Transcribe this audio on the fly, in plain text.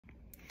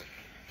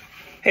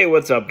Hey,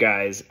 what's up,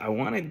 guys? I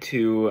wanted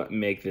to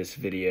make this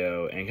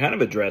video and kind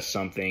of address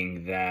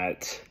something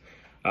that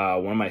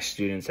one of my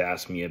students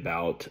asked me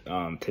about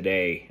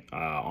today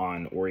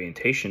on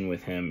orientation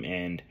with him,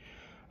 and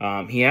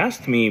he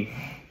asked me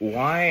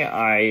why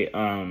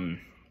I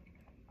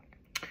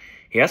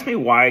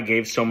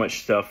gave so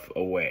much stuff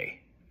away,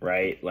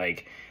 right?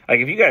 Like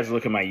if you guys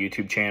look at my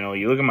YouTube channel,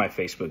 you look at my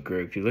Facebook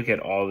group, you look at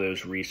all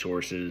those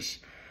resources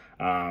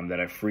that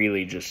I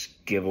freely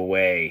just give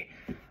away.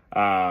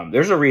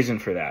 There's a reason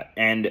for that.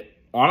 And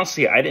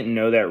honestly, I didn't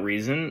know that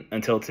reason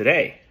until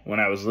today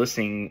when I was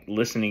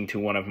listening to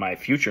one of my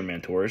future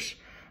mentors,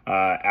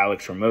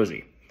 Alex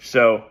Ramosi.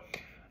 So,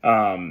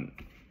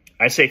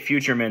 I say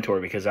future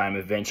mentor because I'm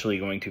eventually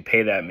going to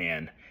pay that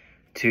man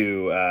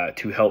to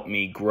help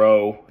me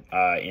grow,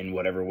 in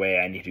whatever way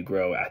I need to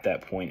grow at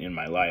that point in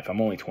my life.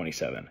 I'm only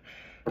 27.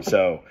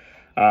 So,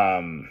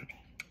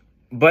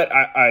 but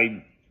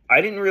I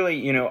didn't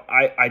really,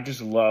 I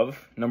just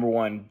love, number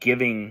one,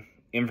 giving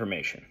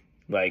information.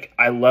 Like,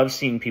 I love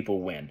seeing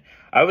people win.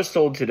 I was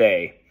told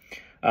today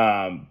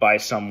by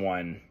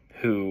someone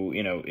who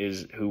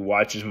who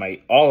watches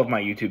all of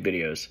my YouTube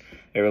videos.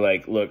 They were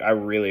like, "Look, I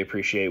really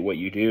appreciate what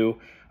you do.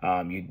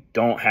 You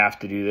don't have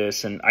to do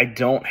this," and I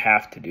don't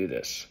have to do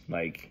this.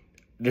 Like,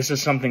 this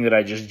is something that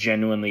I just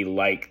genuinely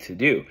like to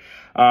do,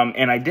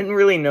 and I didn't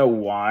really know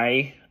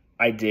why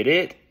I did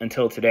it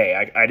until today.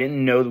 I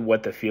didn't know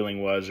what the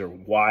feeling was or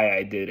why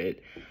I did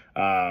it.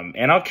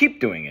 And I'll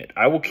keep doing it.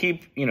 I will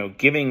keep,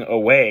 giving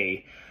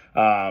away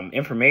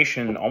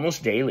information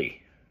almost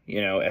daily,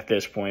 at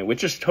this point,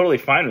 which is totally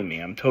fine with me.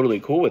 I'm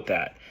totally cool with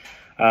that.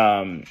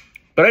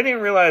 But I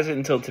didn't realize it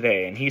until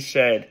today. And he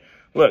said,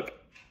 "Look,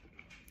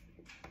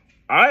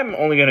 I'm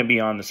only going to be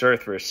on this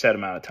earth for a set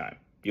amount of time.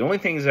 The only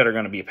things that are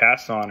going to be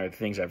passed on are the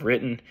things I've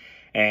written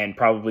and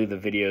probably the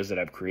videos that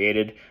I've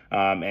created,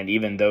 and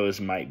even those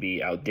might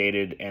be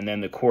outdated, and then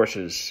the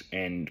courses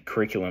and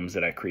curriculums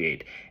that I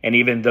create, and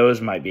even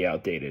those might be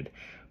outdated.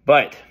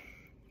 But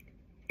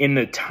in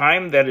the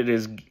time that it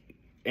is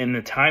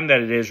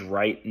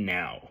right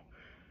now,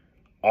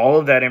 all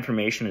of that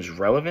information is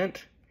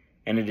relevant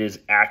and it is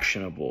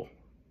actionable,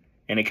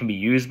 and it can be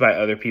used by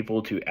other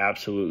people to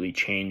absolutely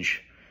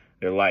change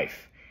their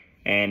life."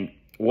 And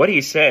what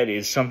he said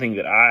is something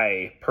that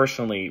I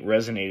personally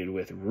resonated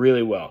with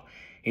really well.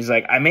 He's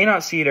like, "I may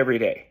not see it every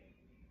day,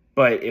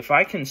 but if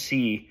I can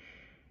see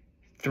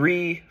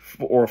 3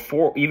 or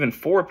 4, even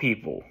 4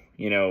 people,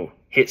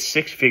 hit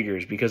 6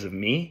 figures because of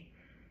me,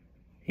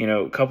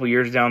 a couple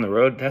years down the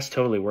road, that's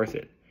totally worth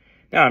it."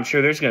 Now, I'm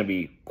sure there's going to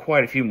be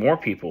quite a few more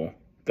people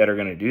that are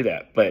going to do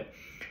that. But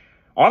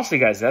honestly,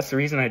 guys, that's the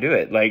reason I do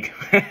it. Like,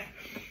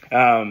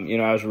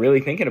 I was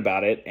really thinking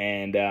about it,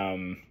 and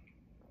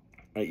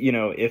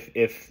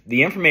if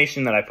the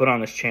information that I put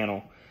on this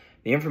channel,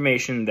 the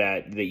information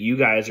that you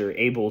guys are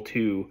able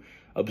to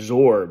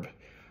absorb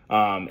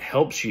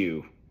helps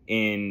you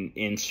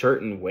in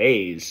certain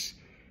ways,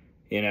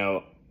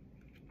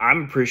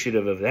 I'm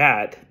appreciative of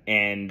that.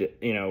 And,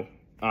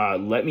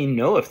 let me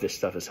know if this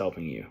stuff is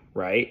helping you,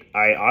 right?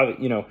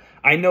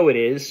 I know it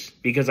is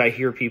because I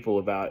hear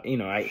people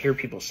I hear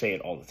people say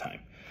it all the time.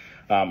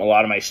 A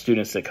lot of my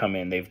students that come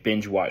in, they've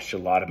binge watched a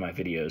lot of my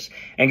videos.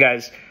 And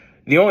guys,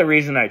 the only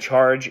reason I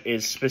charge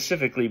is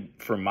specifically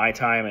for my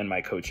time and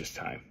my coach's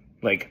time.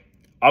 Like,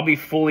 I'll be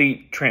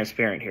fully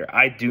transparent here.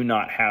 I do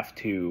not have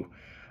to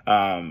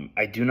run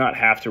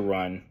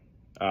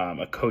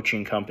a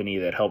coaching company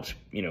that helps,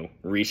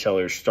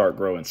 resellers start,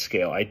 grow, and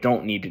scale. I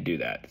don't need to do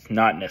that. It's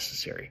not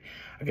necessary.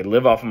 I could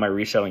live off of my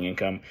reselling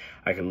income.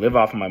 I could live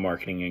off of my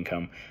marketing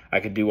income. I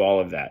could do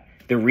all of that.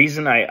 The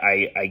reason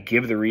I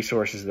give the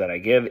resources that I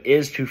give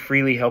is to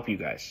freely help you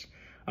guys.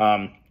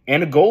 And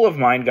a goal of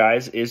mine,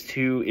 guys, is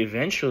to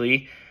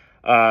eventually,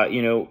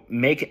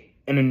 make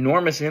an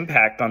enormous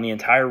impact on the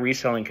entire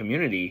reselling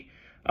community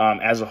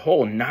as a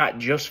whole, not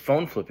just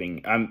phone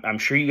flipping. I'm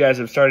sure you guys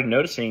have started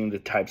noticing the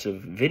types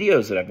of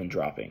videos that I've been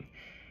dropping.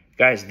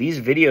 Guys, these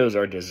videos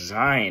are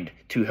designed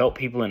to help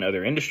people in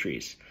other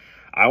industries.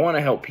 I want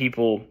to help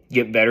people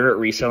get better at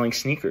reselling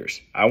sneakers.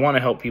 I want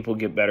to help people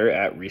get better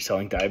at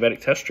reselling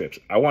diabetic test strips.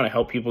 I want to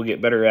help people get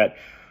better at,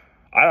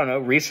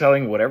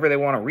 reselling whatever they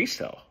want to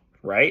resell,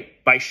 right?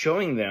 By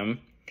showing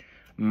them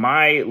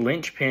my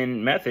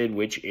linchpin method,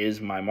 which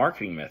is my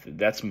marketing method.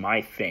 That's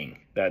my thing.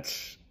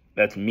 That's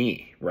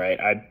me, right?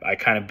 I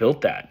kind of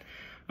built that.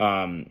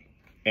 And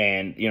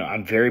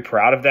I'm very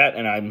proud of that,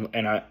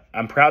 and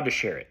I'm proud to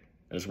share it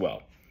as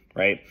well,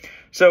 right?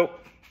 So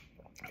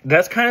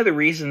that's kind of the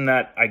reason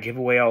that I give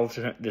away all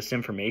this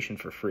information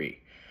for free.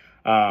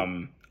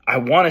 I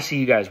want to see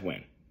you guys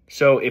win.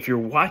 So if you're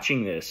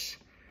watching this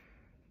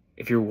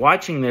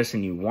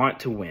and you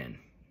want to win,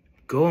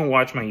 go and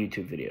watch my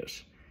YouTube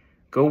videos.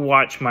 Go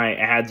watch my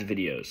ads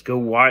videos. Go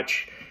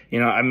watch,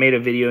 I made a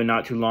video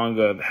not too long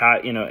ago of how,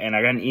 and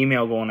I got an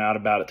email going out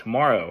about it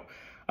tomorrow.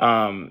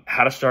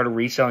 How to start a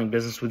reselling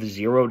business with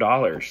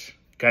 $0.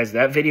 Guys,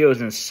 that video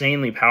is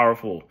insanely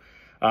powerful.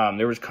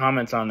 There was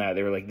comments on that.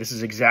 They were like, "This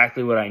is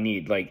exactly what I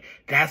need." Like,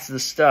 that's the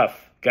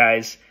stuff,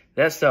 guys.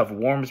 That stuff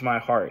warms my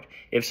heart.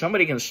 If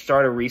somebody can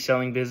start a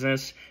reselling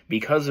business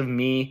because of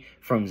me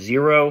from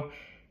zero,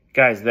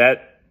 guys,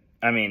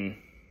 I mean,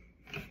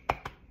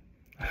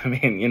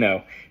 you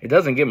know, it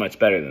doesn't get much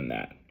better than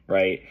that,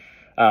 right?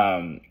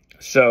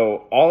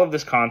 So all of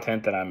this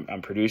content that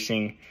I'm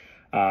producing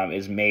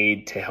is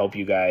made to help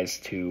you guys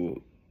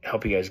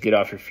get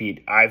off your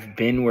feet. I've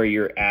been where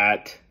you're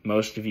at,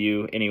 most of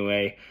you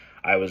anyway.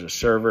 I was a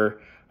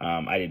server.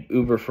 I did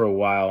Uber for a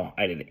while.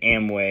 I did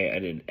Amway. I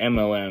did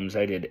MLMs.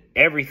 I did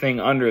everything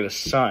under the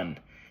sun,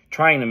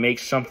 trying to make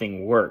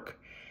something work.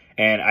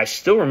 And I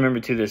still remember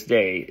to this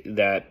day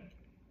that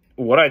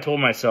what I told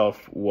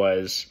myself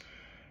was,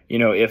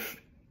 if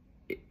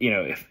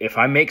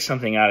I make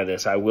something out of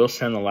this, I will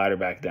send the ladder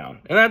back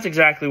down. And that's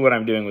exactly what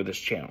I'm doing with this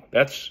channel.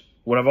 That's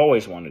what I've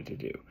always wanted to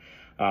do.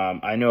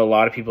 I know a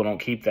lot of people don't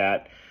keep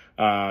that.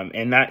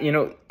 And that,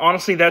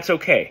 honestly, that's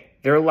okay.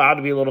 They're allowed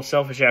to be a little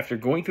selfish after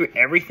going through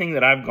everything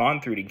that I've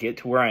gone through to get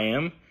to where I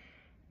am.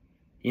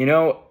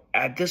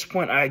 At this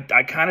point,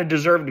 I kind of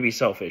deserve to be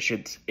selfish.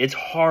 It's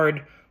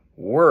hard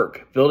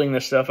work building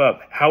this stuff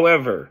up.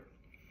 However,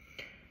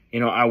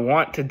 I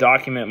want to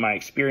document my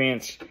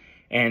experience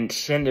and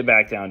send it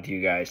back down to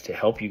you guys to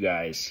help you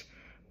guys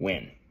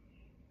win.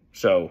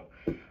 So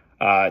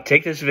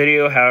take this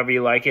video however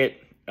you like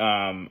it.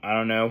 I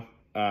don't know.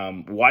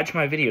 Watch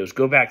my videos.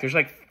 Go back. There's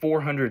like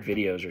 400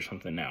 videos or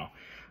something now.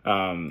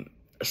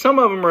 Some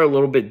of them are a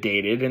little bit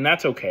dated, and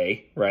that's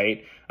okay,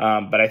 right?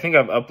 But I think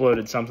I've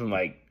uploaded something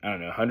like,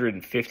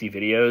 150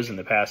 videos in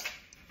the past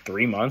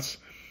 3 months.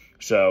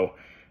 So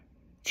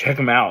check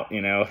them out,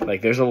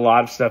 Like, there's a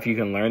lot of stuff you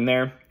can learn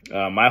there.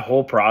 My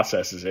whole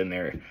process is in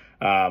there.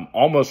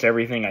 Almost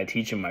everything I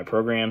teach in my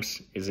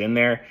programs is in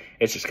there.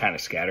 It's just kind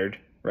of scattered,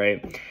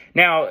 right?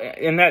 Now,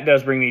 and that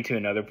does bring me to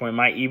another point.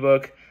 My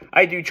ebook,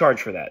 I do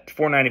charge for that,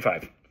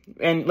 $4.95.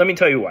 And let me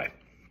tell you why.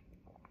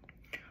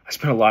 I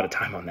spent a lot of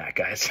time on that,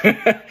 guys.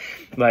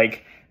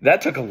 Like,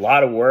 that took a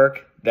lot of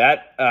work.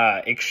 That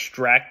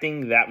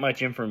extracting that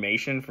much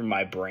information from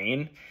my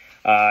brain,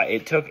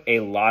 it took a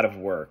lot of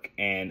work,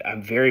 and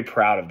I'm very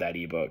proud of that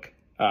ebook.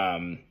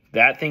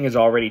 That thing has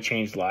already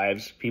changed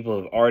lives.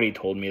 People have already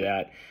told me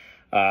that.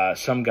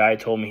 Some guy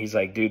told me, he's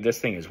like, dude, this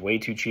thing is way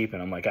too cheap.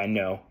 And I'm like, I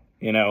know,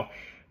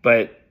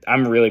 but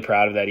I'm really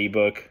proud of that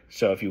ebook.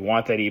 So if you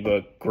want that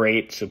ebook,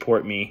 great,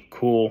 support me,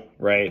 cool,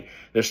 right?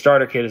 The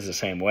starter kit is the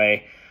same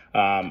way.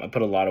 I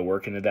put a lot of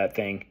work into that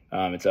thing.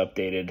 It's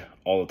updated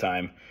all the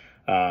time.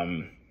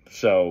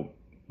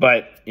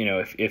 But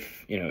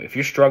if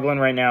you're struggling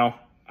right now,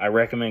 I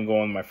recommend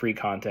going with my free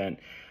content.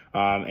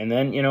 And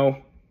then,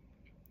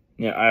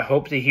 I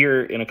hope to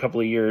hear in a couple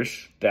of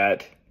years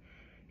that,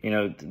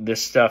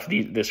 this stuff,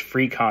 this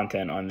free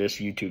content on this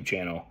YouTube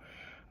channel,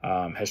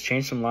 has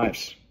changed some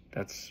lives.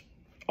 That's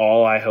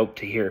all I hope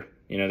to hear.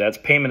 That's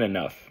payment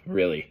enough,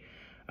 really,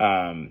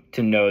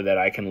 to know that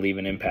I can leave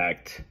an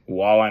impact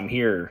while I'm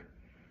here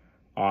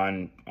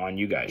on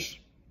you guys.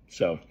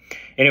 So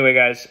anyway,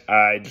 guys,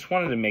 I just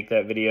wanted to make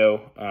that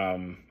video.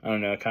 I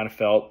don't know, it kind of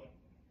felt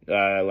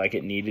like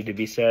it needed to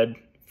be said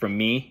from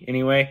me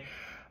anyway.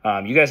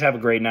 You guys have a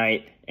great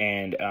night,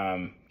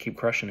 and keep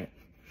crushing it.